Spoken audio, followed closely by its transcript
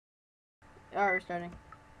Alright, we're starting.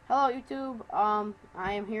 Hello, YouTube.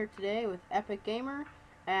 I am here today with Epic Gamer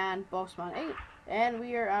and Otman4321, and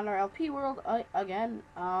we are on our LP world again.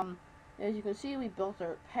 As you can see, we built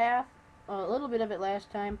our path, a little bit of it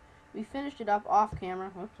last time. We finished it up off camera.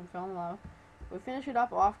 Whoops, I'm falling low. We finished it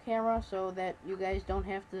up off camera so that you guys don't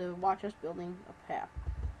have to watch us building a path.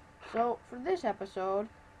 So for this episode,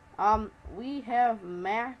 we have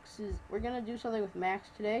Max's. We're gonna do something with Max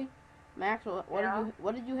today. Max,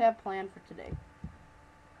 what did you have planned for today?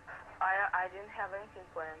 I didn't have anything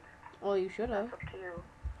planned. Well, you should have. That's up to you.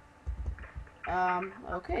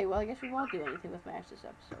 Okay, well, I guess we won't do anything with Max this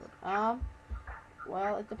episode.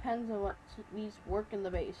 Well, it depends on what needs work in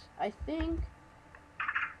the base. I think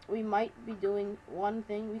we might be doing one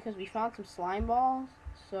thing because we found some slime balls,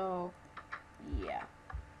 so, yeah.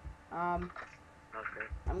 Okay.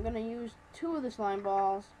 I'm gonna use 2 of the slime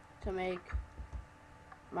balls to make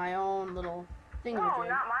my own little thing. No, not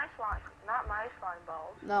my slime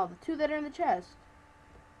balls. No, the 2 that are in the chest.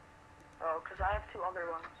 Oh, because I have 2 other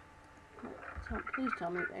ones. Please tell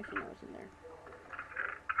me. Actually, no, it's in there.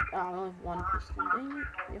 Oh, I only have 1 piston. Dang it.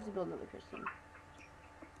 We have to build another piston.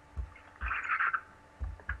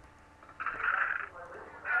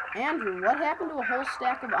 Andrew, what happened to a whole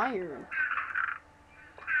stack of iron?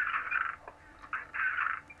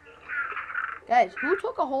 Guys, who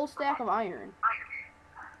took a whole stack of iron?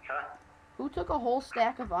 Huh? Who took a whole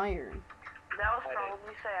stack of iron? That was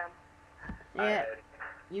probably Sam. Yeah,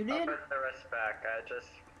 you did? I'll put the rest back.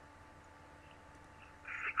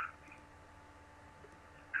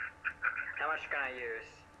 How much can I use?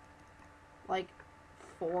 Like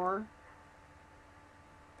 4.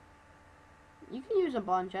 You can use a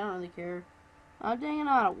bunch, I don't really care. Oh, dang it, I'm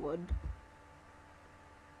out of wood.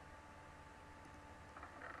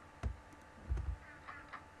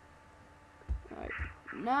 Alright,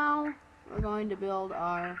 now we're going to build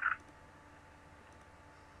our...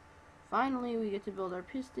 Finally, we get to build our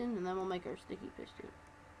piston, and then we'll make our sticky piston.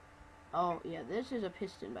 Oh, yeah, this is a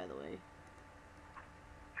piston, by the way.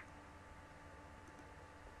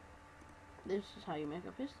 This is how you make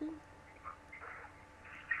a piston.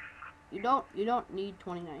 You don't need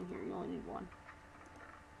 29 here, you only need 1.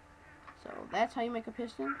 So that's how you make a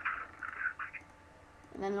piston.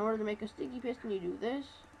 And then in order to make a sticky piston, you do this.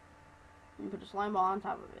 And you put a slime ball on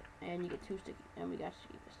top of it. And you get 2 sticky, and we got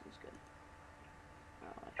sticky pistons, good.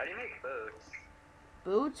 How do you make boots?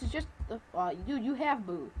 Boots is just the, dude, you have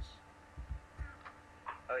boots.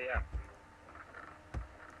 Oh yeah.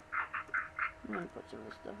 I'm gonna put some of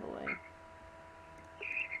this stuff away.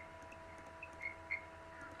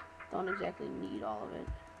 Don't exactly need all of it.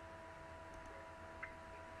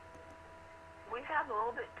 We have a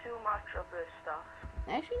little bit too much of this stuff.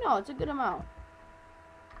 Actually, no, it's a good amount.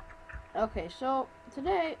 Okay, so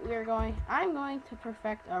today I'm going to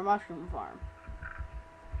perfect our mushroom farm.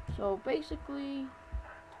 So basically,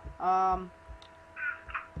 well,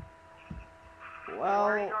 What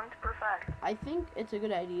are you going to perfect? I think it's a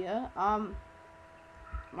good idea.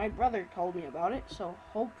 My brother told me about it, so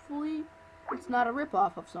hopefully it's not a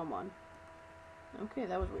ripoff of someone. Okay,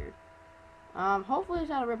 that was weird. Hopefully it's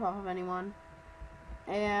not a ripoff of anyone.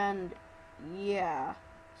 And yeah,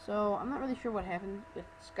 so I'm not really sure what happened with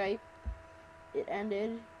Skype. It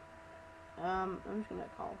ended. I'm just gonna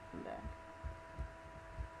call him back.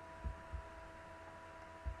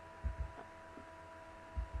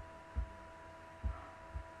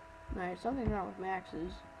 Alright, something's wrong with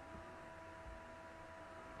Max's.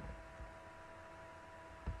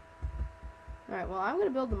 Alright, well, I'm gonna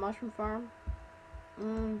build the mushroom farm.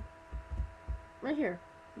 Right here.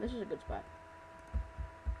 This is a good spot.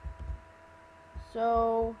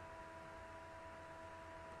 So,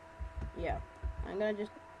 yeah. I'm gonna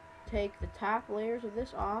just take the top layers of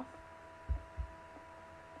this off.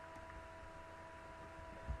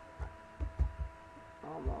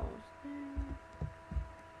 Almost there.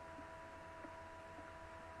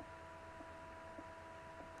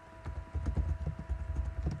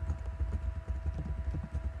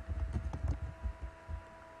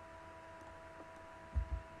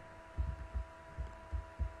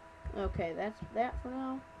 Okay, that's that for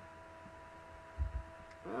now.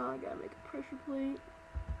 Oh, I gotta make a pressure plate.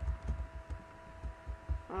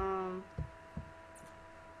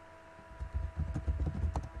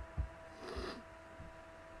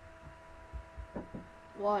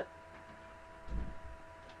 What?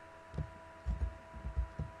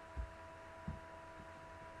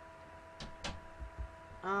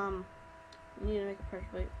 We need to make a pressure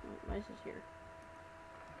plate. Why is this here?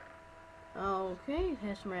 Okay, it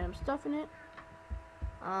has some random stuff in it.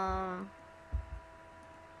 Oh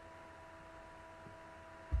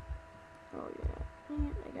yeah. Dang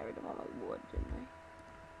it, I got destroyed all my wood, didn't I?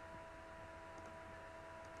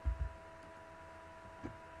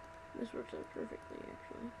 This works out perfectly,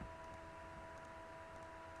 actually.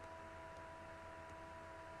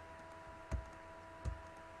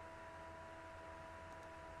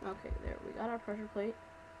 Okay, there, we got our pressure plate.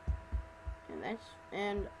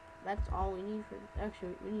 And that's all we need for,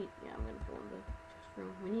 actually, we need, yeah, I'm gonna throw in the chest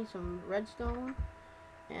room. We need some redstone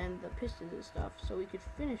and the pistons and stuff so we could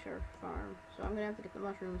finish our farm. So I'm gonna have to get the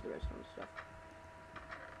mushrooms, the redstone and stuff.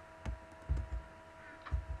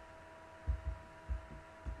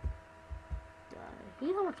 God, I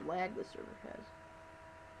hate how much lag this server has.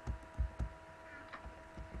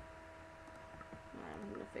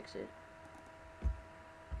 I'm gonna fix it.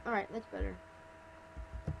 Alright, that's better.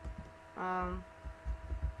 Oh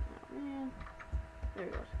man. There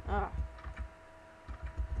it goes. Ah.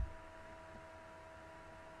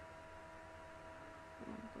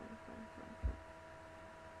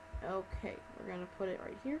 Okay, we're gonna put it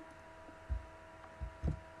right here.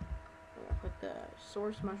 We're gonna put the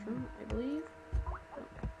source mushroom, I believe.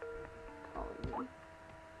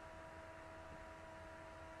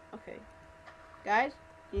 Okay. Guys,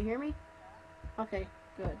 can you hear me? Okay,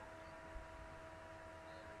 good.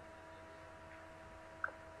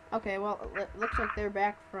 Okay, well, it looks like they're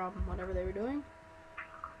back from whatever they were doing.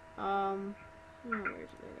 Where's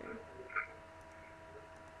it there?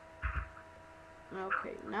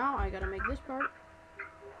 Okay, now I gotta make this part.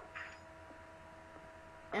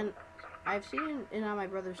 And I've seen it on my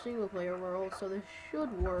brother's single player world, so this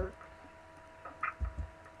should work.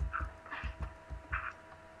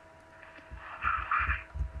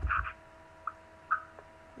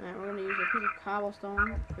 Alright, we're gonna use a piece of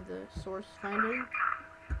cobblestone for the source finder.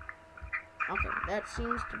 Okay, that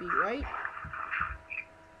seems to be right.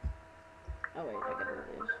 Oh wait, I gotta move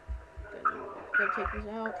this. Gotta take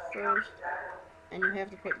this out first. And you have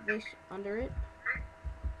to put this under it.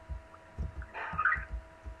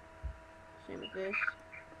 Same with this.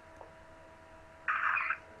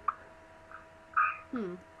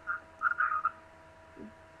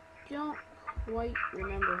 Don't quite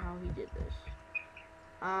remember how he did this.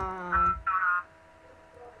 I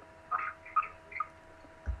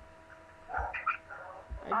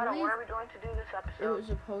believe what are we going to do this episode? it was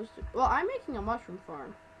supposed to. Well, I'm making a mushroom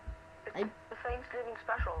farm. It's the Thanksgiving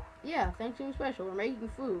special. Yeah, Thanksgiving special. We're making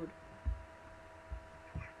food.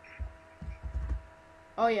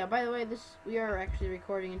 Oh yeah, by the way, we are actually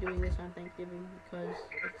recording and doing this on Thanksgiving because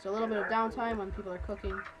it's a little bit of downtime when people are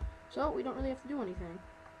cooking, so we don't really have to do anything.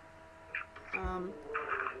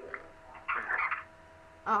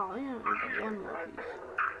 Oh yeah, one more piece.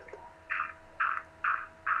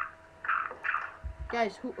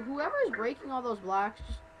 Guys, whoever is breaking all those blocks,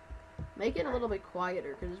 just make it a little bit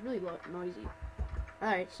quieter because it's really noisy.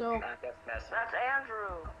 Alright, so that's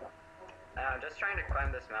Andrew. I'm just trying to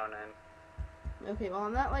climb this mountain. Okay, well,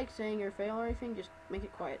 I'm not like saying you're fail or anything, just make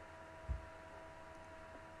it quiet.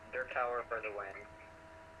 Dirt tower for the win.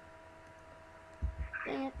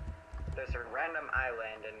 Dang it. There's a random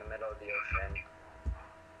island in the middle of the ocean.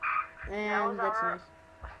 And that was that's our nice.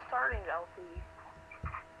 starting LP.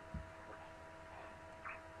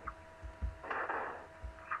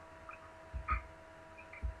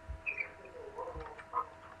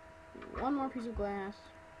 One more piece of glass.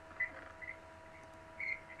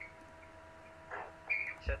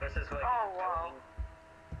 So this is like. Oh wow.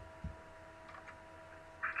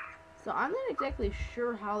 So I'm not exactly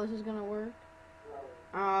sure how this is gonna work.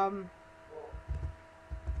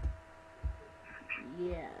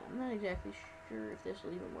 Yeah, I'm not exactly sure if this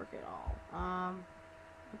will even work at all.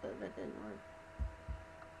 But that didn't work.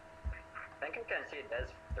 I think I can see a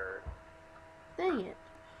desert. Dang it.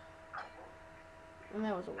 And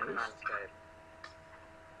that was a Come on, waste. Skype.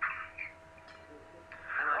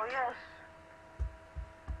 Oh yes.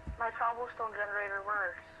 My cobblestone generator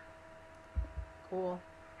works. Cool.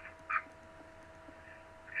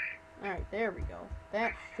 Alright, there we go.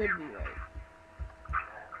 That should be right.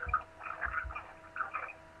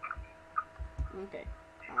 Okay.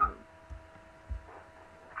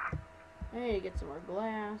 I need to get some more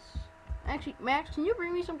glass. Actually, Max, can you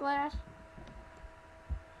bring me some glass?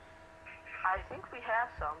 I think we have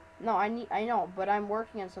some. No, I know, but I'm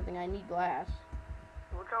working on something. I need glass.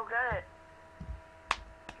 We'll go get it.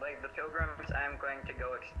 Like the pilgrims, I'm going to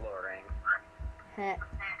go exploring. Heh.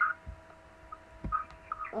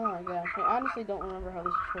 Oh my gosh, I honestly don't remember how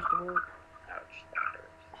this is supposed to work. Ouch, that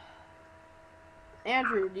hurts.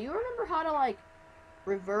 Andrew, do you remember how to, like,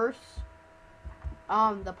 reverse,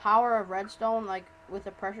 the power of redstone, like, with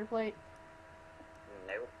a pressure plate?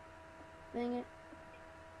 Nope. Dang it.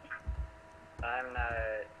 I'm not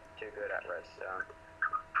too good at redstone.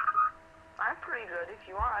 could. If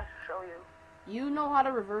you want, I can show you. You know how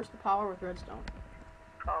to reverse the power with redstone.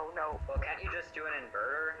 Oh, no. Well, can't you just do an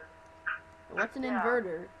inverter? What's an Yeah.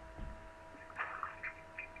 inverter?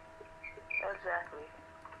 Exactly.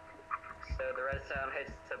 So the redstone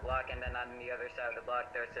hits the block, and then on the other side of the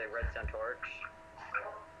block, there's a redstone torch.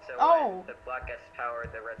 So Oh. when the block gets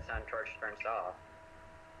powered, the redstone torch turns off.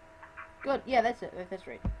 Good. Yeah, that's it. That's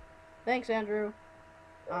right. Thanks, Andrew.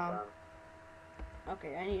 Um,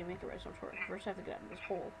 Okay, I need to make a redstone torch. First, I have to get out of this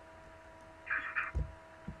hole.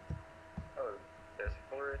 oh, there's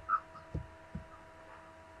forest.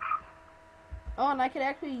 Oh, and I could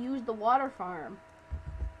actually use the water farm.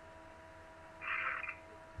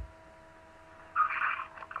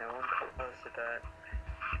 No one posted that.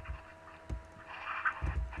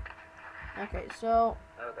 Okay, so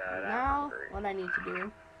Oh god, I'm now hungry. what I need to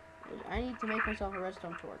do is I need to make myself a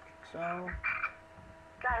redstone torch. So,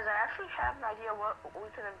 Guys, I actually have an idea what we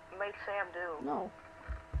can make Sam do. no.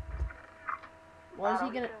 What is he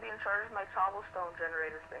He gonna... can be in charge of my cobblestone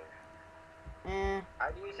generator thing.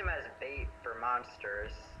 I'd use him as bait for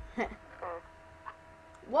monsters.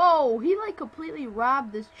 Whoa, he like completely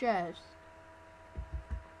robbed this chest.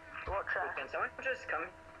 What chest? Can someone just come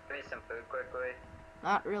give me some food quickly?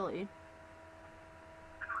 Not really.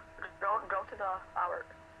 Go to the our.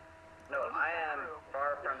 No, I am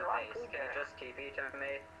far from the There's a lot of base. food Can you there. just TP to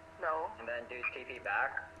me No. and then do TP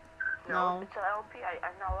back? No. It's an LP.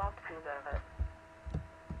 I'm not allowed to do that.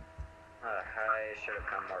 I should have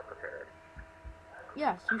come more prepared.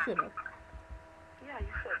 Yes, you should have. Yeah,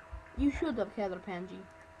 you should. You should have, Panji.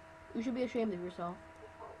 You should be ashamed of yourself.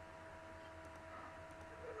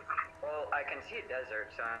 Well, I can see a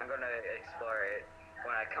desert, so I'm gonna explore it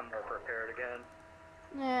when I come more prepared again.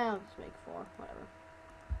 Nah, I'll just make 4. Whatever.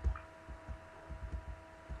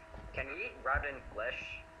 Can you eat rotten flesh?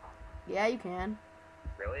 Yeah, you can.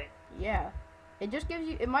 Really? Yeah. It just gives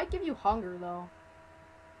you... It might give you hunger, though.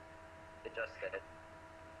 It just did.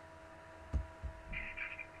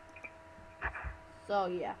 So,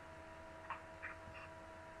 yeah.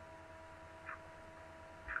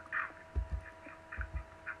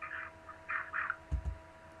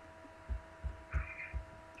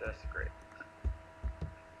 Just great.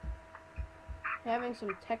 Having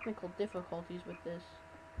some technical difficulties with this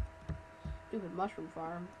stupid mushroom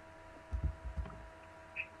farm.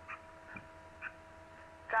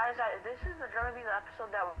 Guys, this is gonna be the episode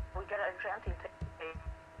that we get an enchanting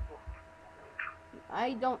table.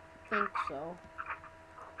 I don't think so.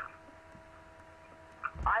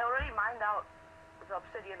 I already mined out the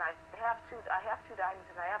obsidian. I have two diamonds,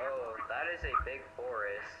 and I have. Oh, that is a big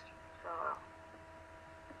forest. So.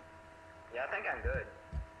 Yeah, I think I'm good.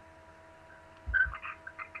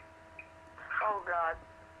 Oh god,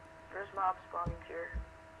 there's mobs spawning here.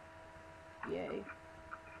 Yay.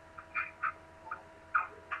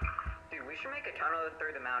 Dude, we should make a tunnel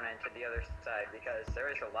through the mountain to the other side because there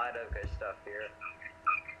is a lot of good stuff here.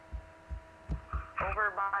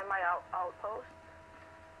 Over by my outpost.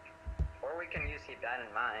 Or we can use keep that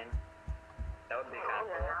in mind. That would be kind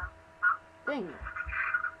of cool. Dang it.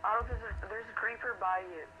 Oh, there's a creeper by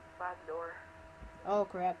you, by the door. Oh,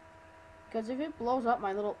 crap. Because if it blows up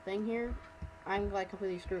my little thing here, I'm, like,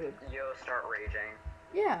 completely screwed. You'll start raging.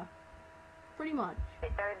 Yeah. Pretty much.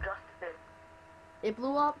 It just did. It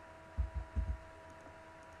blew up?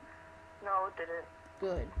 No, it didn't.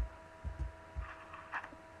 Good.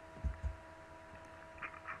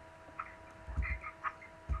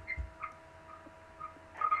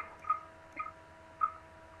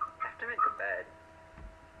 I have to make a bed.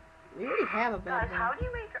 We already have a bed. Guys, though. how do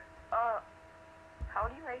you make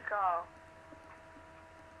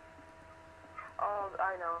oh,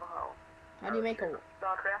 I know how. How do you make a...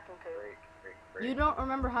 The crafting table. Wait. You don't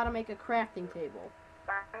remember how to make a crafting table.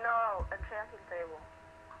 No, enchanting table.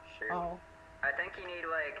 Shoot. Oh. I think you need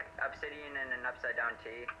like obsidian and an upside down T,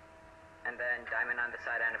 and then diamond on the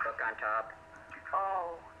side and a book on top.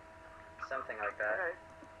 Oh, Something like that. okay.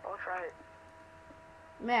 I'll try it.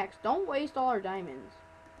 Max, don't waste all our diamonds.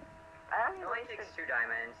 I It only only wasted, takes 2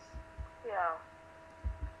 diamonds. yeah.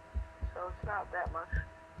 So it's not that much.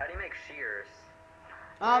 How do you make shears?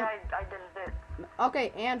 Um, Yeah, I did it. okay,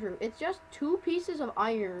 Andrew, it's just 2 pieces of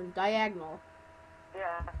iron diagonal.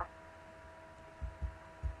 Yeah.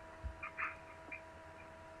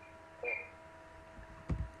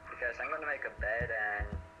 Because I'm gonna make a bed and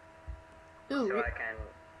Dude, so I can.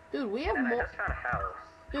 dude, we have And I more. just found a house.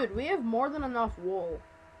 Dude, we have more than enough wool.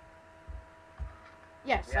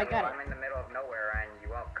 Yes, Yeah, I got well, it. I'm in the middle of nowhere and you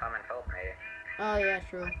won't come and help me. Oh yeah,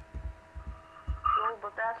 true. Well,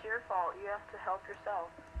 but that's your fault. You have to help yourself.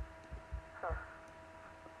 Huh.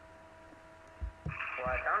 Well,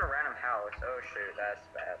 I found a random house. house. Oh shoot, that's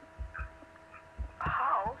bad.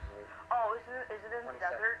 House? Oh, is it in the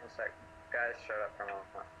desert? One sec. Guys, shut up for a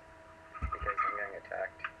moment. Because I'm getting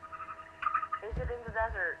attacked. Is it in the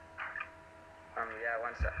desert? Yeah,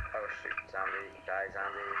 one sec. Oh shoot, zombie. Die,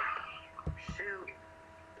 zombie. Shoot.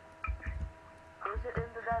 Is it in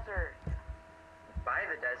the desert? By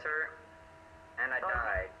the desert. And I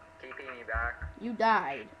died. TP me back. You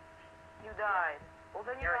died. You died. Well,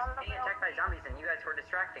 then Yeah, you're I out was of the being attacked by LP. zombies and you guys were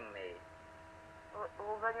distracting me.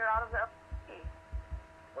 Well, then you're out of the LP.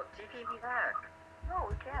 Well, TP me back. No,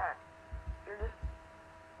 we can't. You're just...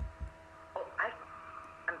 Oh,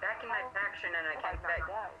 I'm back in my faction and I can't back.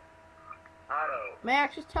 died. Auto.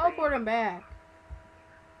 Max, just teleport him back.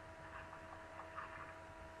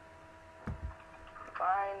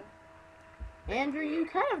 Fine. Andrew, you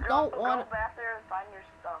kind of Go don't want to... back there and find your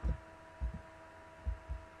stuff.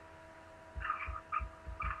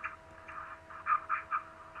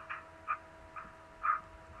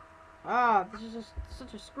 Ah, this is just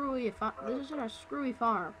such a screwy... This is such a screwy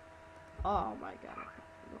farm. Oh my god.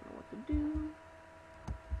 I don't know what to do.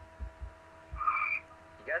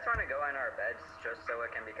 You guys want to go in our beds just so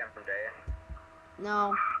it can become from day?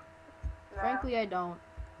 No. Nah. Frankly, I don't.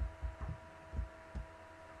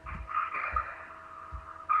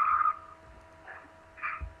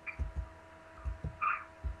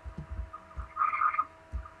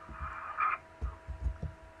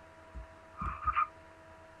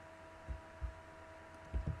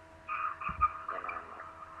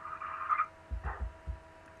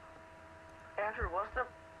 Andrew, was the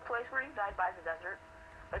place where you died by the desert?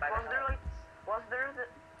 Like, By the was there house. like... Was there the...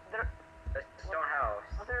 The stone house.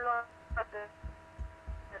 Was there like the...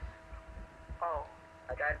 This... Oh.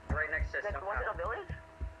 I got right next to the Like, stone was it a house. village?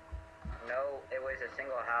 No, it was a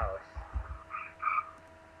single house.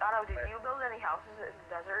 I don't know, did you build any houses in the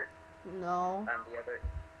desert? No. The other...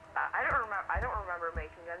 I don't remember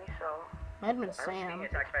making any, so... Might have been I was being Sam.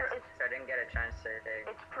 attacked by so I didn't get a chance to dig.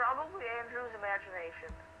 It's probably Andrew's imagination.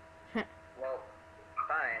 Well,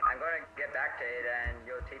 fine. I'm going to get back to it and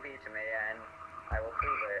you'll TP to me and I will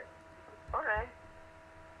prove it. Okay.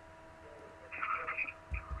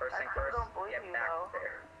 First thing I still first, don't believe get you, back though.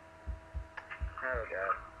 there. Oh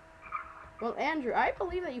god. Well, Andrew, I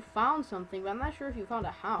believe that you found something, but I'm not sure if you found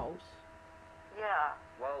a house. Yeah.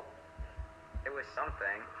 Well, it was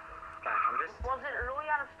something. Fine, I'm just... Was it really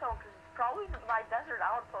out of stone? Because it's probably my desert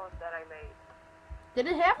outpost that I made. Did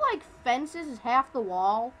it have, like, fences as half the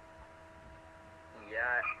wall?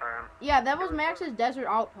 Yeah, Yeah, that was Max's desert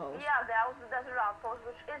outpost. Yeah, that was the desert outpost,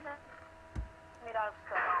 which isn't made out of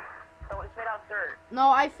stone. So it's made out of dirt. No,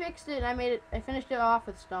 I fixed it and I finished it off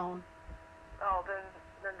with stone. Oh, then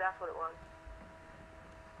that's what it was.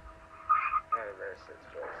 Oh, this is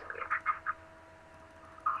basically...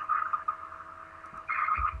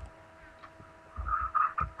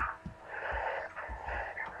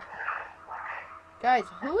 Guys,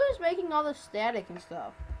 who is making all this static and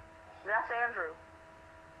stuff? That's Andrew.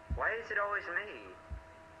 Why is it always me?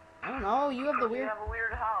 I don't know, you have the You weird... have a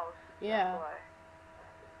weird house. Yeah. That's why.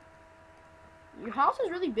 Your house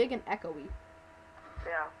is really big and echoey.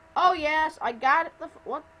 Yeah. Oh, yes, I got it.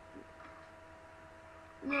 What?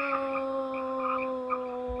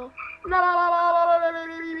 No.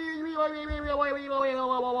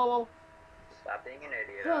 Stop being an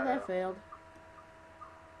idiot. Oh, Otto. that failed.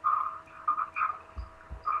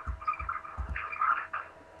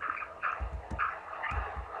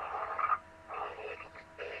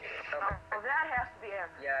 Oh, that has to be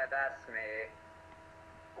Andrew. Yeah, that's me.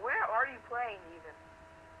 Where are you playing even?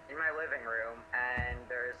 In my living room, and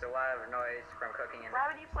there's a lot of noise from cooking in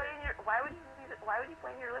Why would you play in your Why would you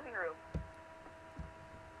play in your living room?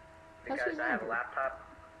 because he's I have a Andrew. laptop.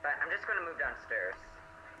 But I'm just gonna move downstairs.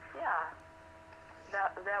 Yeah.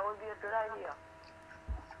 That would be a good idea.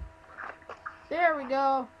 There we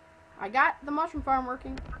go. I got the mushroom farm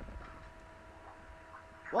working.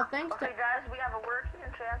 Well, thanks to... Okay, guys, we have a working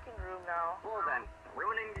enchanting room now. Well then,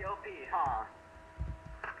 ruining the LP, huh?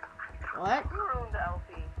 What? Who ruined the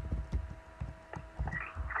LP?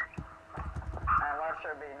 And let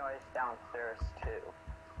there be noise downstairs too.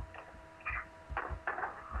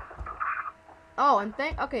 Oh, and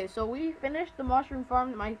okay, so we finished the mushroom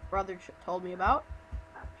farm that my brother told me about.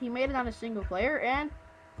 He made it on a single player, and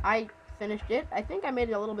I finished it. I think I made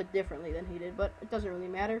it a little bit differently than he did, but it doesn't really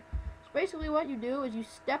matter. So basically what you do is you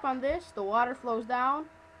step on this, the water flows down,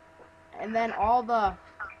 and then all the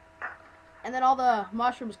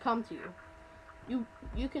mushrooms come to you.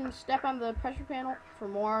 You can step on the pressure panel for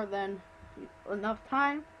more than enough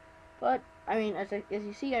time, but I mean, as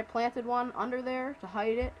you see, I planted one under there to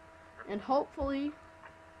hide it, and hopefully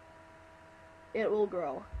it will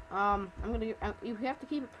grow. you have to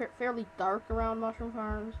keep it fairly dark around mushroom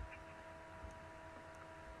farms,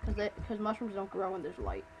 because mushrooms don't grow when there's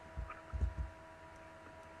light.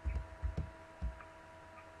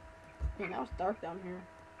 Okay, now it's dark down here.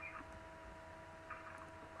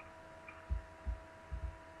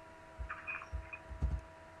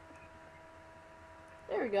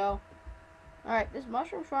 There we go. Alright, this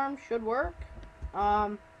mushroom farm should work.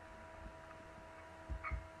 Oh,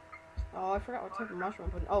 I forgot what type of mushroom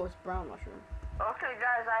I'm putting. Oh, it's brown mushroom. Okay,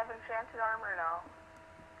 guys, I have enchanted armor now.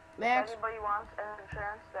 Max, If anybody wants an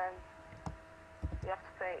enchant, then you have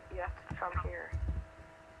to pay. You have to come here.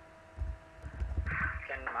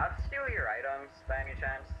 Can mobs steal your items by any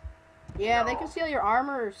chance? yeah, No. they can steal your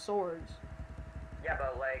armor or swords. Yeah,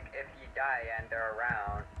 but like if you die and they're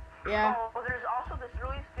around. Yeah. Oh, there's also this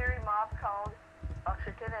really scary mob called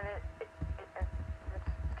chicken, and it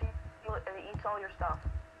eats all your stuff,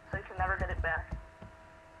 so you can never get it back.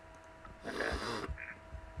 Okay.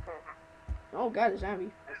 Oh god, a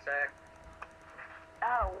zombie. A sec.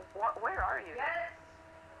 Oh, where are you? Yes.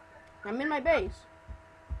 I'm in my base.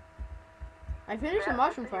 I finished the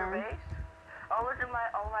mushroom It's in your farm. base? Oh, look at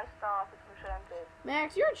all my stuff. It's enchanted.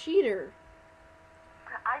 Max, you're a cheater.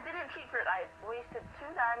 I didn't cheat for it. I wasted 2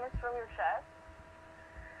 diamonds from your chest.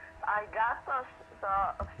 I got the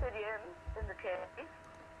obsidian in the cave,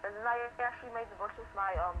 and then I actually made the bush with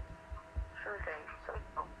my sugarcane. So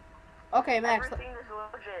Okay, Max, everything is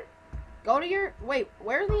legit. go to your... Wait,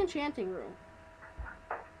 where's the enchanting room?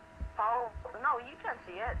 Oh no, you can't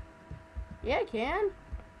see it. Yeah, I can.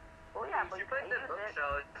 Oh yeah, but You you put can the use it.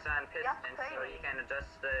 bookshelves on have to pistons pay so me. you can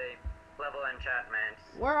adjust the level enchantments.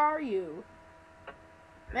 Where are you?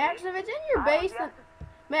 Max, if it's in your You base, have then...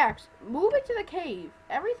 Max, move it to the cave.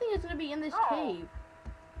 Everything is going to be in this No. cave.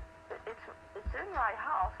 it's in my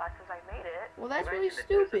house because I made it. Well, that's Right really to the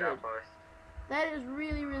desert stupid. outpost. That is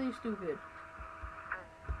really, really stupid.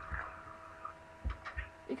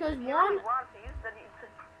 Because If you one... really want to use it, you could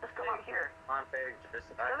just come out here. On page, just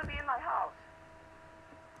It's gonna be in my house.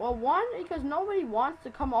 Well, one, because nobody wants to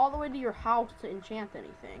come all the way to your house to enchant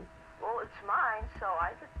anything. Well, it's mine, so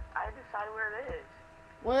I decide where it is.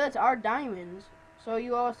 Well, that's our diamonds. So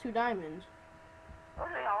you owe us 2 diamonds.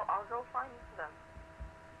 Okay, I'll go find them.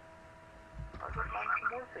 I'll go find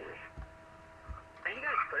some more for you. And you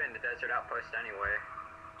guys put in the desert outpost anyway.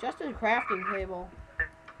 Just a crafting table.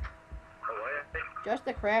 Oh, what? Just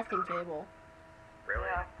a crafting table. Really?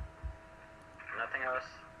 Yeah. Nothing else?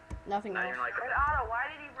 Nothing Not else. even like Hey, a... Otto, why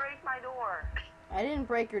did he break my door? I didn't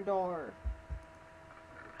break your door.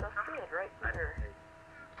 Just see it right here.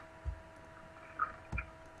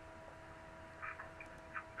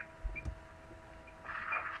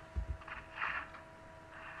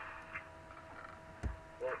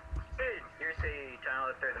 Well, seriously, tunnel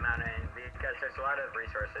it through the mountain because there's a lot of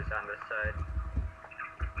resources on this side.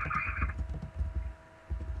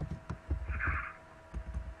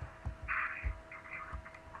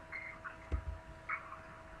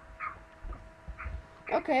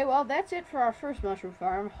 Okay, well, that's it for our first mushroom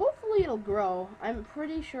farm. Hopefully it'll grow. I'm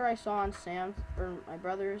pretty sure I saw on Sam's, or my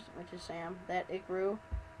brother's, which is Sam, that it grew.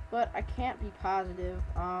 But I can't be positive.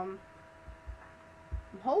 I'm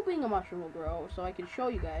hoping a mushroom will grow so I can show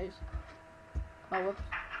you guys. Oh, whoops.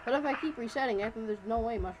 But if I keep resetting it, then there's no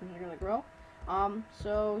way mushrooms are going to grow.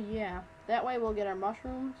 So yeah. That way we'll get our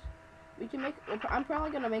mushrooms. We can make, I'm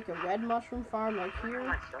probably going to make a red mushroom farm like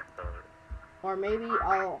here. Or maybe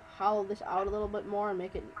I'll hollow this out a little bit more and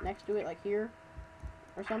make it next to it, like here,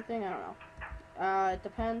 or something. I don't know. It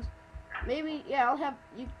depends. Maybe, yeah. I'll have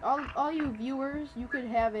you, all you viewers. You could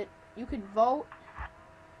have it. You could vote.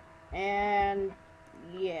 And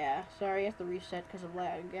yeah, sorry, I have to reset because of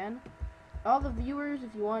lag again. All the viewers,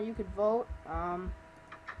 if you want, you could vote.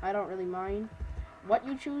 I don't really mind what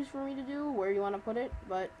you choose for me to do, where you want to put it,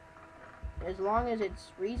 but as long as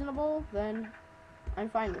it's reasonable, then I'm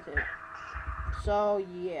fine with it. So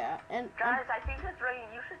yeah, and Guys, I think it's raining.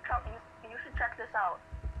 You should come. You should check this out.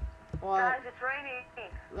 well, Guys, it's raining.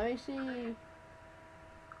 let me see.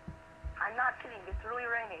 I'm not kidding. It's really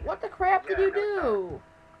raining. What the crap did Yeah, you no do,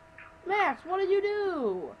 Max? What did you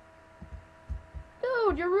do,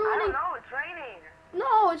 dude? You're I don't ruining. know. It's raining.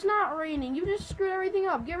 No, it's not raining. You just screwed everything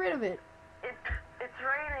up. Get rid of it. It's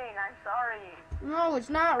raining. I'm sorry. No, it's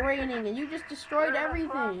not raining, and you just destroyed There's a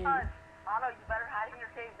everything. flood. Otto, you better hide in your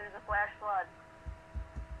cave. There's a flash flood.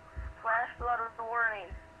 Flash flood warning.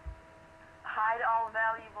 Hide all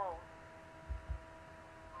valuables.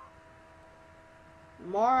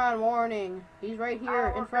 Moron warning. He's right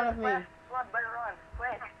here Oh, in front of there's a me. flash flood. Better run.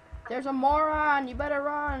 Quick. There's a moron. You better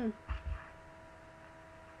run.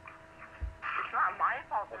 It's not my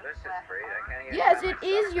fault. Well, there's this a is flash great. I flood. can't getting Yes, into it my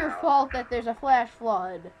is stuff your now. fault that there's a flash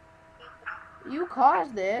flood. You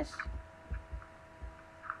caused this.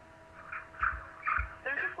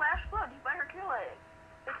 There's a flash flood. You better kill it.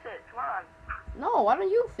 Fix it. Come on. No, why don't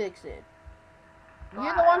you fix it? Well,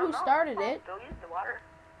 You're the I one don't who know. started I'll it. still use the water.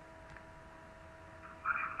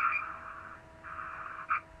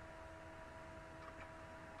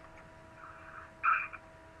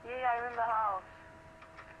 Yeah, I'm in the house.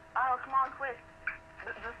 Oh, come on, quick.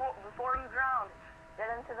 Before you drown, get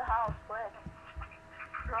into the house, quick.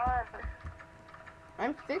 Run.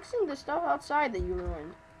 I'm fixing the stuff outside that you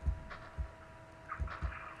ruined.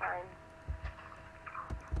 Fine.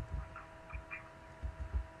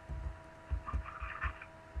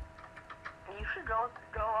 You should go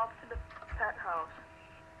up to the penthouse.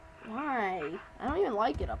 Why? I don't even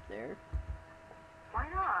like it up there. Why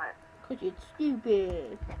not? 'Cause it's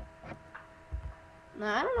stupid.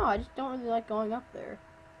 Nah, I don't know. I just don't really like going up there.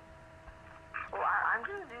 Well, I'm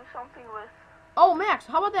gonna do something with. Oh, Max,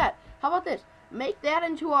 how about that? How about this? Make that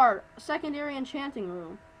into our secondary enchanting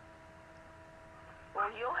room. Well,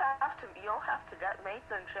 you'll have to make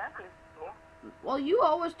the enchanting table. Well, you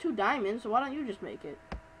owe us 2 diamonds, so why don't you just make it?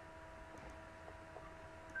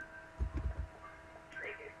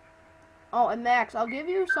 Oh, and Max, I'll give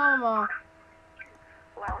you some, Well,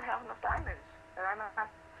 I don't have enough diamonds, and I'm not.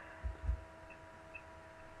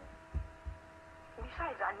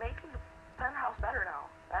 Besides, I'm making the penthouse better now.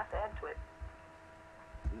 I have to add to it.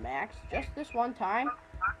 Max, just this one time,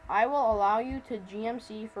 I will allow you to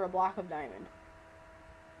GMC for a block of diamond.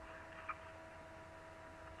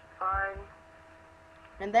 Fine.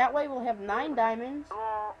 And that way we'll have 9 diamonds.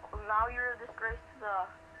 Well, now you're a disgrace to the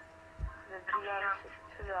GM,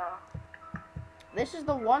 to the. This is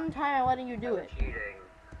the one time I'm letting you do it. Cheating.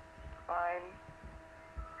 Fine.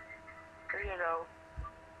 Here you go.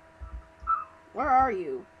 Where are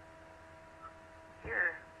you?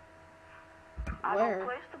 Here. I Where? will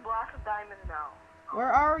place the block of diamonds now.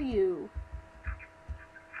 Where are you?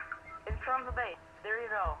 In front of the base. There you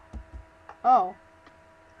go. Oh.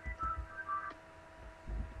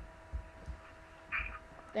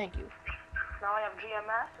 Thank you. Now I have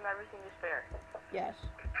GMS and everything is fair. Yes.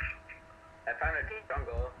 I found a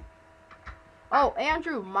jungle. Oh,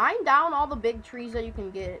 Andrew, mine down all the big trees that you can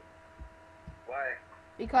get. Why?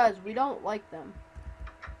 Because we don't like them.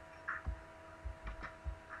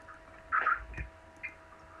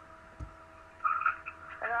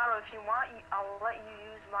 And Otto, if you want, I'll let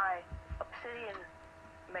you use my obsidian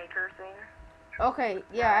maker thing. Okay,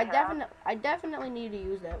 yeah, I I definitely need to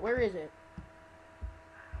use that. Where is it?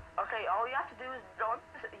 Okay, all you have to do is go.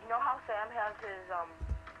 You know how Sam has his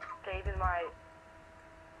cave in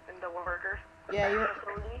the workers Yeah,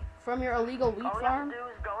 facility? from your illegal wheat All you farm? have to do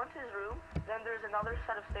is go into his room. Then there's another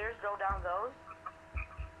set of stairs. Go down those.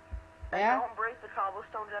 And Yeah? don't break the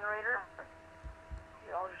cobblestone generator.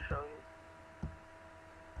 Here, I'll just show you.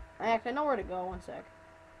 Max, I know where to go. One sec.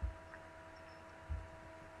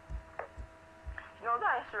 You know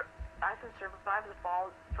that I can survive the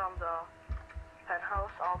fall from the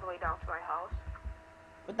penthouse all the way down to my house?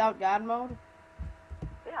 Without God mode?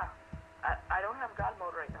 Yeah. I don't have God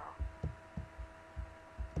mode right now.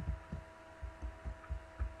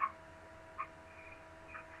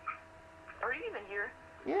 Are you even here?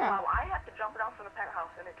 Yeah. Wow, I had to jump down from the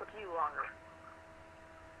penthouse and it took you longer.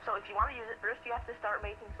 So if you want to use it, first you have to start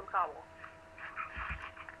making some cobble.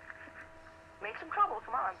 Make some cobble,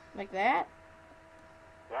 come on. Like that?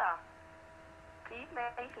 Yeah. Keep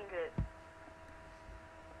making it.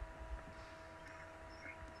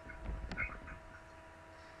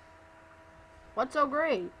 What's so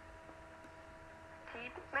great?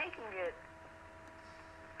 Keep making it.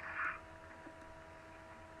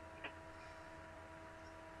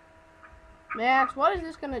 Max, what is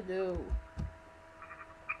this gonna do?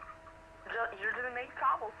 You're gonna make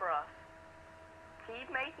cobble for us. Keep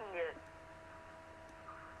making it.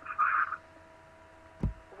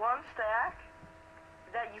 1 stack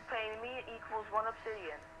that you pay me equals 1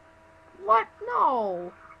 obsidian. What?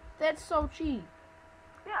 No. That's so cheap.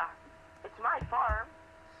 Yeah, it's my farm.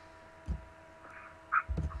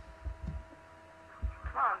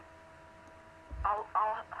 Come on.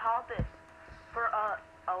 How about this? For a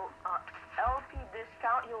LP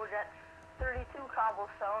discount, you will get 32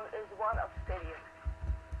 cobblestone is 1 obsidian.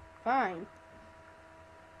 Fine.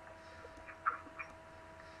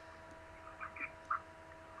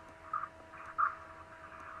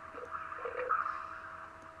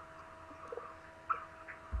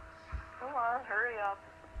 Come on, hurry up.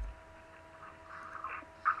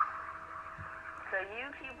 Okay, you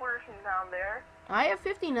keep working down there. I have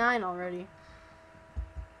 59 already.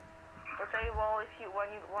 Okay, well,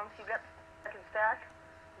 once you get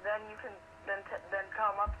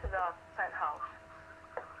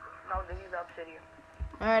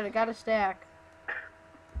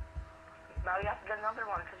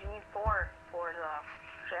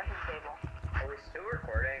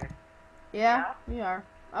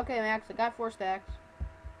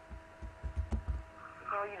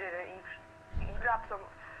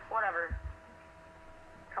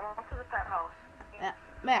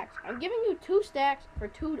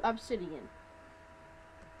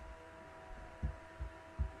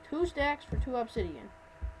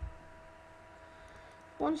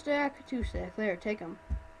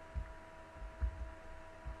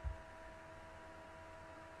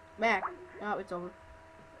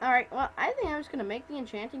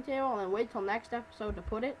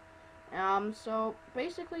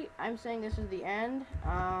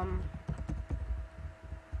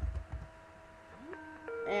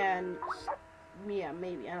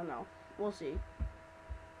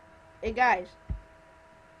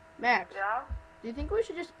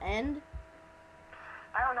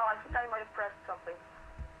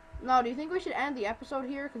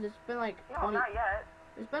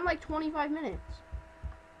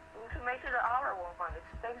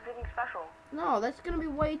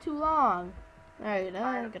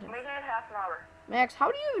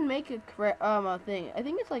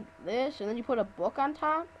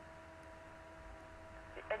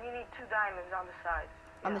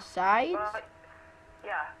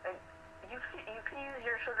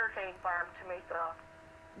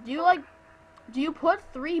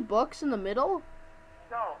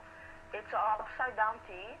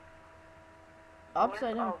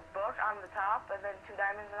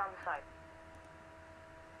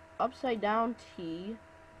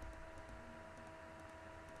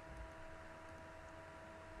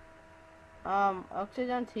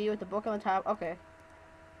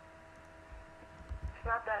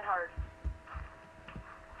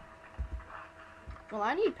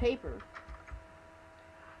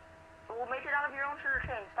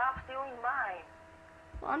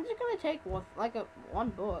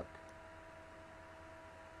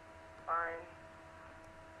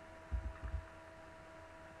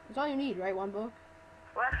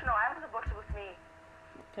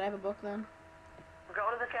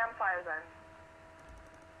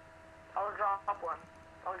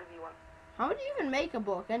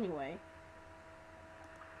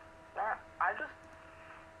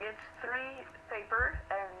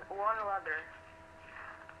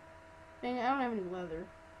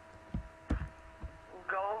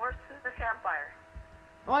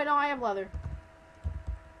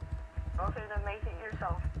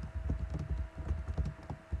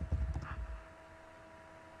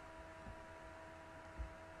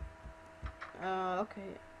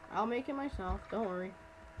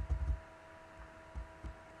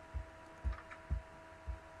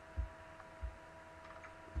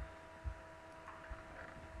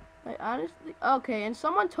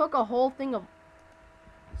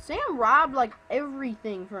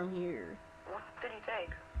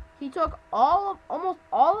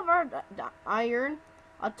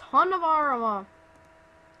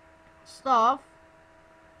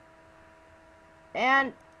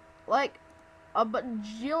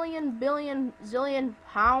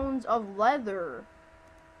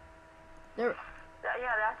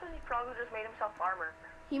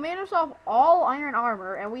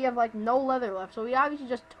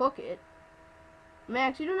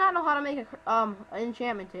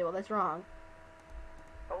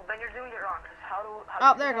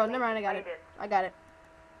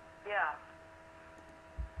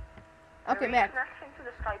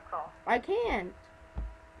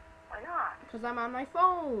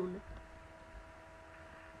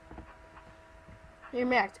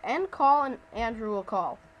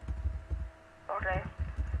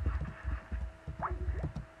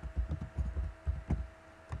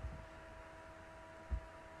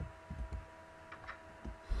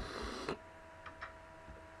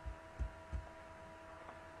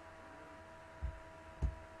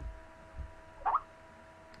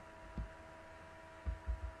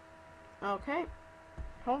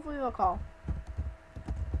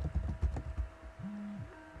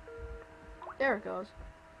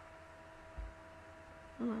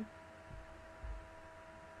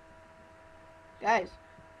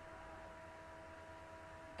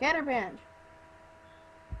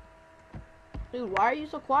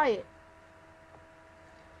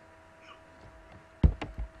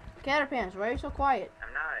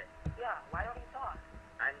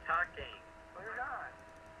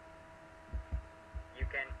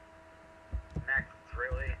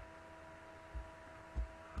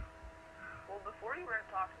before you were in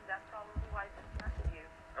toxic, that's probably why I disconnected you.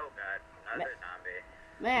 Oh god, another zombie.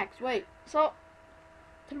 Max, wait. So,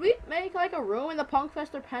 did we make like a room in the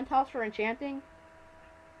Punkfester penthouse for enchanting?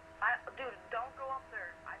 Dude, don't go up there.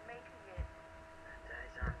 I'm making it. Die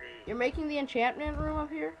zombie. You're making the enchantment room up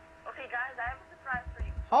here? Okay, guys, I have a surprise for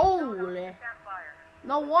you. Holy. Campfire.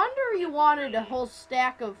 No wonder you wanted a whole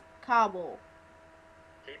stack of cobble.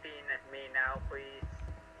 TP me now, please.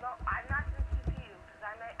 No, I'm not going to TP you, because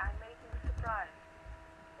I'm making a surprise.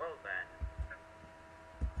 Well then.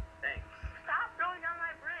 Thanks. Stop going on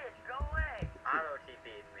my bridge. Go away. Auto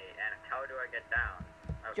TP'd me, and how do I get down?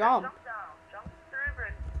 Okay. Jump. Jump down. Jump to the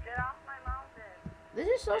river and get off my mountain. This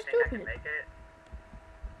is so You think I can stupid. make it?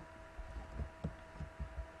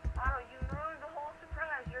 Otto, you ruined the whole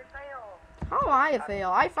surprise. You're a fail. How am I a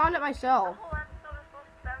fail? I found it The myself. whole episode is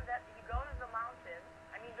supposed to spend that you go to the mountain,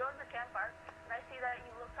 you go to the campfire, and I see that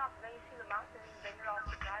you look up, and then you see the mountain, and then you're all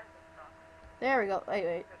surprised and stuff. There we go.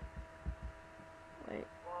 Wait.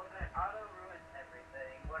 Well, then auto ruins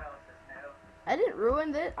everything. What else is new? I didn't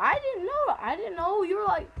ruin this. I didn't know you were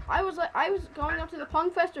like. I was going up to the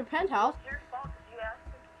Punkfester penthouse. It's your fault because you asked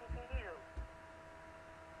him to TP you.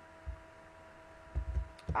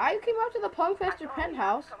 I came up to the Punkfester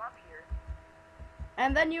penthouse, Come up here.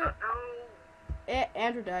 and then you. Oh.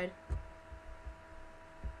 Andrew died.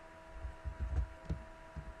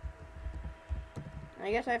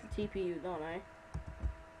 I guess I have to TP you, don't I?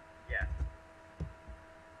 Yeah.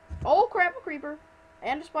 Oh crap, a creeper.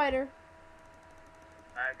 And a spider.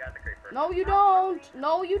 I've got the creeper. No, you don't.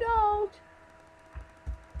 No, you don't.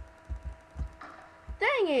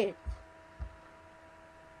 Dang it.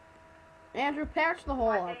 Andrew, patch the hole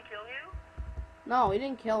Why, up. did he kill you? No, he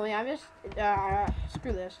didn't kill me. I'm just...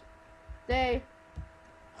 screw this. They...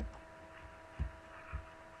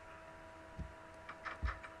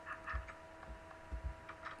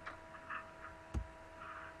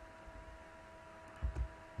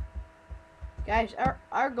 Guys,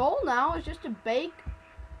 our goal now is just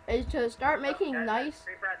to start making nice...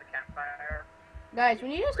 Creeper at the campfire. Guys, we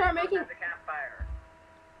need to start making... At the campfire.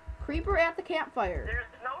 Creeper at the campfire. There's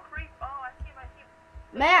no creep. Oh, I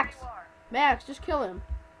see. Max! There you are. Max, just kill him.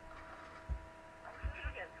 I'm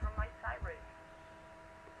shooting it from my side rig.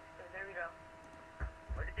 So there we go.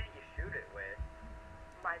 What did you shoot it with?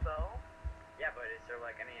 My bow. Yeah, but is there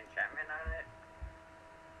like any enchantment on it?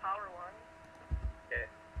 Power 1. Okay.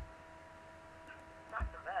 Not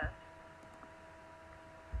the best.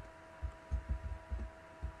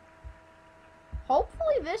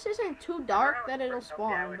 Hopefully this isn't too dark that it'll I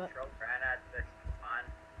spawn, would but... throw granite at this spawn.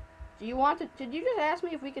 Do you want to... Did you just ask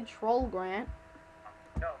me if we could troll Grant?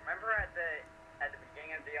 No, remember at the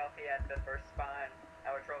beginning of DLP at the first spawn,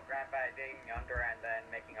 I would throw Grant by digging under and then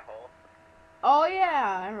making a hole? Oh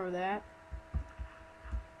yeah, I remember that.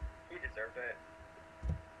 He deserved it.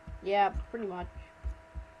 Yeah, pretty much.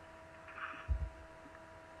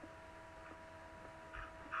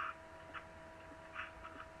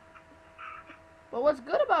 But what's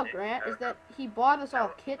good about Grant is that he bought us all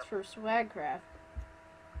kits for Swagcraft.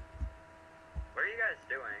 What are you guys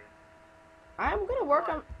doing? I'm gonna work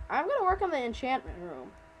on the enchantment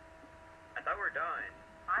room. I thought we're done.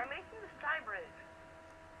 I'm making the sky bridge.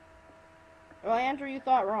 Well, Andrew, you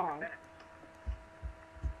thought wrong.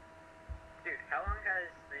 Dude, how long has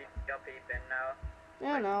the DLP been now?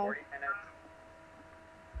 I don't know. 40 minutes?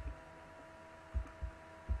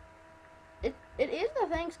 It is the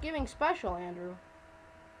Thanksgiving special, Andrew.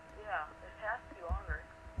 Yeah, it has to be longer.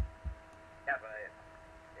 Yeah, but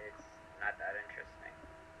it's not that interesting.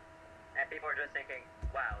 And people are just thinking,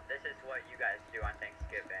 wow, this is what you guys do on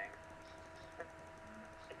Thanksgiving.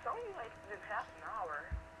 It's only like been half an hour.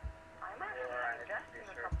 I might have Alright, a digestion be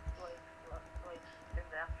a sure. couple like in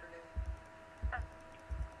the afternoon.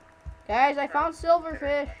 Guys, I found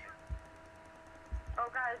silverfish. Oh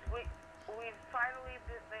guys, we've finally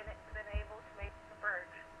been able to make the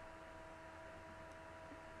birch.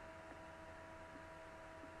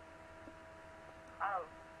 Oh,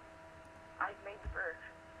 I've made the birch.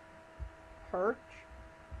 Perch?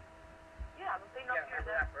 Yeah, the thing up Yeah, here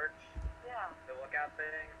remember that. that birch? Yeah. The lookout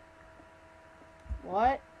thing?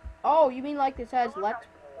 What? Oh, you mean like it says The let's... lookout-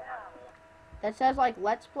 Yeah. That says like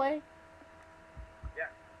let's play? Yeah.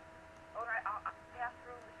 Alright, I have to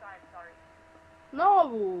ruin the sign, sorry.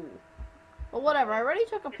 No! Well, whatever, I already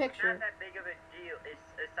took a It's picture. not that big of a deal.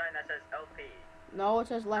 It's a sign that says LP. No, it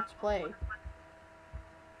says let's play. It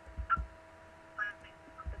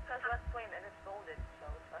says let's play and it's golden, so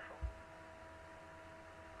it's special.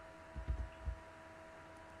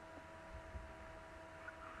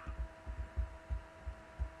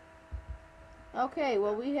 Okay,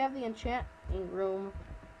 well we have the enchanting room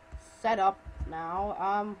set up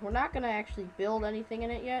now. We're not gonna actually build anything in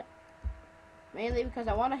it yet. Mainly because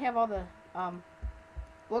I want to have all the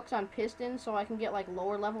books on pistons so I can get like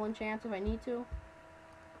lower level enchants if I need to.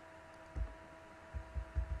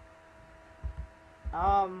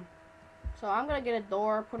 So I'm gonna get a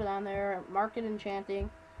door, put it on there, mark it enchanting,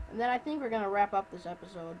 and then I think we're gonna wrap up this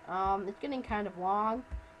episode. It's getting kind of long,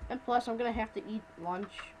 and plus I'm gonna have to eat lunch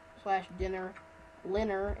 / dinner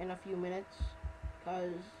in a few minutes, cause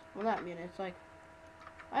well, not minutes, like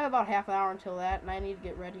I have about half an hour until that, and I need to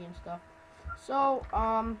get ready and stuff. So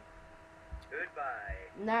Goodbye.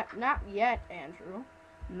 not yet, Andrew.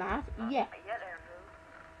 Not yet. Not yet,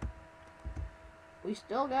 Andrew. We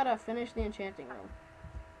still gotta finish the enchanting room.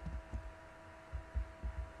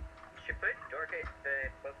 You should put the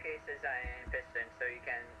bookcases in pistons so you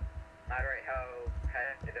can moderate how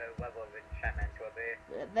high the level of enchantments will be.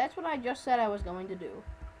 That's what I just said I was going to do.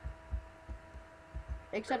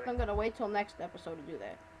 Except Really? I'm gonna wait till next episode to do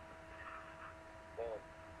that. Well,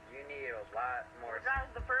 you need a lot more. Guys,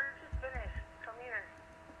 the purge is finished. Come here.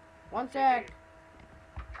 One sec.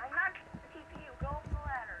 I'm not TP you. Go up the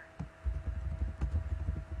ladder.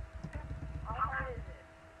 How hard is it?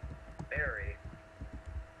 Very.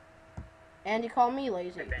 And you call me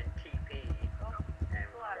lazy. And then TP and blah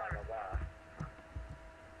blah blah.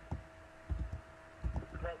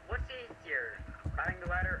 Well, what's easier, climbing the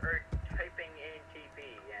ladder or typing in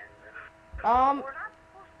TP and? We're not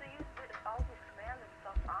supposed to use all these commands and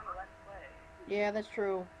stuff on the Let's Play. Yeah, that's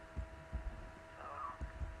true.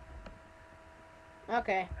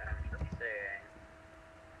 Okay. I'm just saying.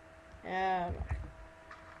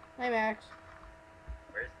 Hey Max.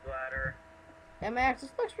 Where's the ladder? Yeah, Max,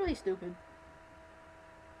 this looks really stupid.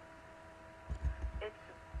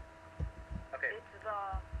 Okay.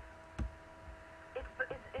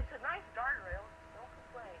 It's a nice guardrail. Don't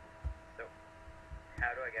complain. So,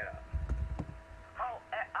 how do I get up? Oh,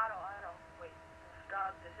 auto. Wait,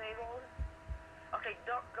 disabled. Okay,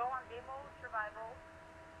 don't go on game mode, survival.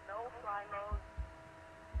 No fly mode.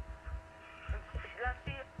 Let's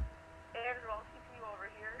see if Andrew, I'll keep you over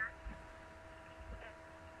here.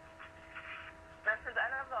 Then for the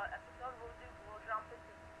end of the episode, we'll jump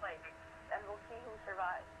into the lake, and we'll see who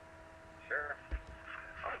survives. Sure.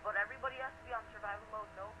 Okay, but everybody has to be on survival mode,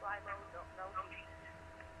 no fly mode, no cheats. Is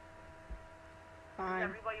Fine.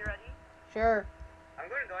 everybody ready? Sure. I'm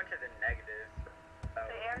going to go into the negatives. So,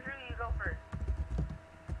 Okay, Andrew, you go first.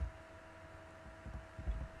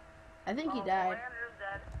 I think he Oh, died. Andrew's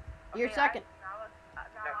dead. You're Okay, second. Now No.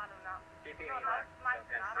 Otto, now. TP No, me now last. it's my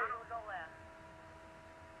Okay. turn. Otto, go last.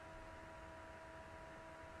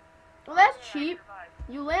 Well, that's Yeah, I cheap. survived.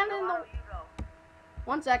 You landed in No, the. Otto, you go.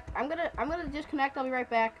 One sec. I'm gonna disconnect. I'll be right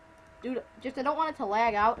back, dude. Just I don't want it to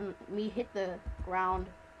lag out and me hit the ground.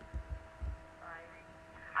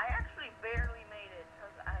 I actually barely made it because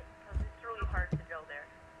it's really hard to go there.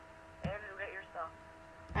 Andrew, get your stuff.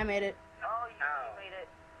 I made it. Oh, you Ow. made it.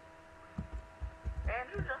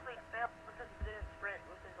 Andrew just failed because he didn't sprint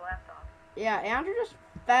with his laptop. Yeah, Andrew just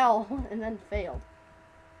fell and then failed.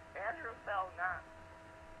 Andrew fell not.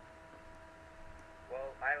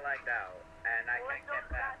 Well, I lagged out, and I Well, can't get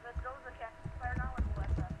back. let's go to the campfire now and we'll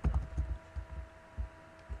let that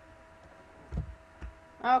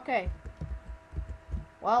go. Okay.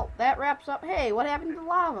 Well, that wraps up. Hey, what happened to the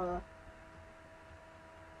lava?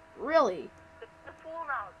 Really? It's the pool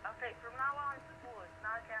now. Okay, from now on it's the pool. It's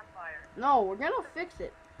not a campfire. No, we're gonna fix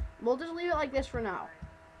it. We'll just leave it like this for now.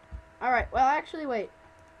 Alright, well, actually, wait.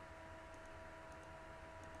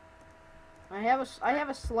 I have a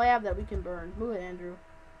slab that we can burn. Move it, Andrew.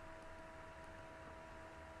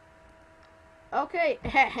 Okay.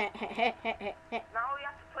 Now we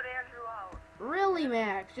have to put Andrew out. Really,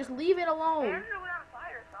 Max? Just leave it alone. Andrew went on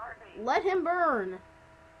fire, sorry. Let him burn.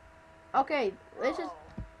 Okay, this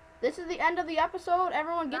is the end of the episode.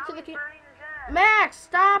 Everyone get now to the he's burning again. Max,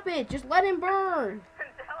 stop it. Just let him burn.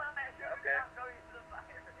 Tell him Andrew to Okay. stop going into the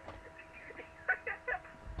fire.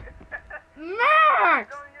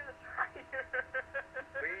 Max! Going in the fire.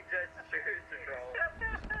 We just choose to roll.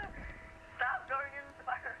 Stop going in the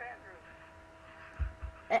fire, Andrew.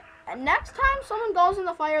 Next time someone goes in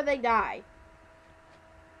the fire, they die.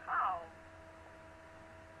 How?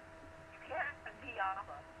 You can't be off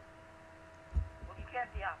us. Well, you can't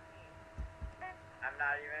be off me. I'm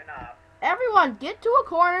not even up. Everyone, get to a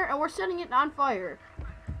corner, and we're setting it on fire.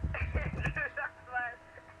 That's why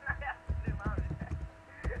I have to zoom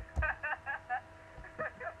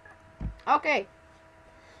out. Okay.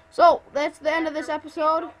 So, that's the end of this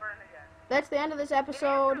episode. That's the end of this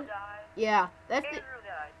episode. Yeah, that's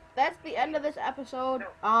the end of this episode.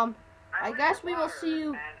 I guess we will see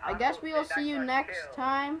you. I guess we will see you next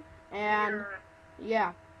time. And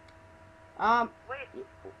Yeah. Wait.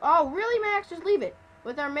 Oh, really, Max? Just leave it.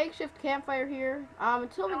 With our makeshift campfire here,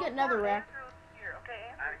 until we get netherrack.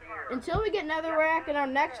 Until we get netherrack in our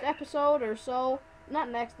next episode or so. Not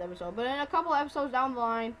next episode, but in a couple episodes down the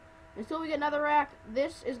line. Until we get netherrack,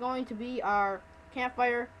 this is going to be our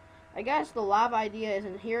campfire. I guess the lava idea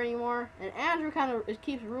isn't here anymore, and Andrew kind of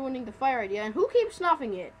keeps ruining the fire idea. And who keeps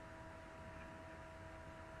snuffing it?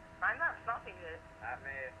 I'm not snuffing it. Not me.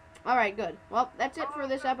 Alright, good. Well, that's it for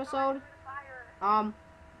this episode.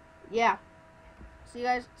 Yeah. See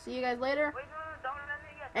you guys later. Wait, no, don't let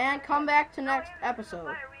me get. And come back to next episode.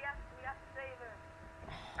 We have to save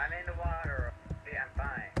him. I'm in the water. Yeah, I'm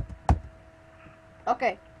fine.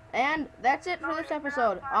 Okay. And that's it for this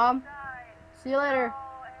episode. See you later.